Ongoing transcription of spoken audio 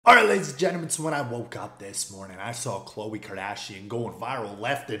Alright, ladies and gentlemen, so when I woke up this morning, I saw Khloe Kardashian going viral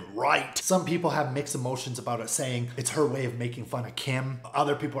left and right. Some people have mixed emotions about it, saying it's her way of making fun of Kim.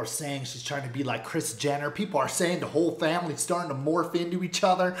 Other people are saying she's trying to be like Kris Jenner. People are saying the whole family's starting to morph into each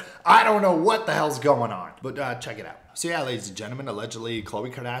other. I don't know what the hell's going on, but check it out. So yeah, ladies and gentlemen, allegedly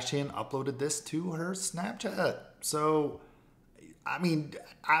Khloe Kardashian uploaded this to her Snapchat. So I mean,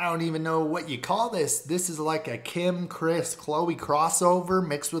 I don't even know what you call this. This is like a Kim, Kris, Khloe crossover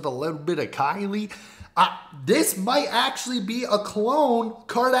mixed with a little bit of Kylie. This might actually be a clone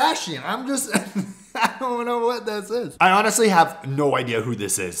Kardashian. I don't know what this is. I honestly have no idea who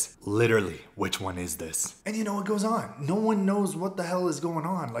this is. Literally, which one is this? And you know what goes on? No one knows what the hell is going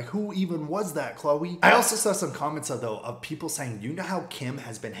on. Like, who even was that, Khloe? I also saw some comments though of people saying, you know how Kim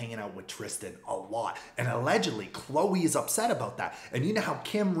has been hanging out with Tristan a lot, and allegedly Khloe is upset about that. And you know how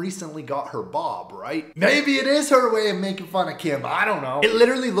Kim recently got her bob, right? Maybe it is her way of making fun of Kim. I don't know. It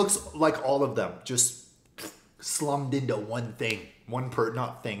literally looks like all of them just slummed into one thing.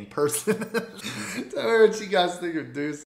 Person. Tell her what you guys think of Deuce.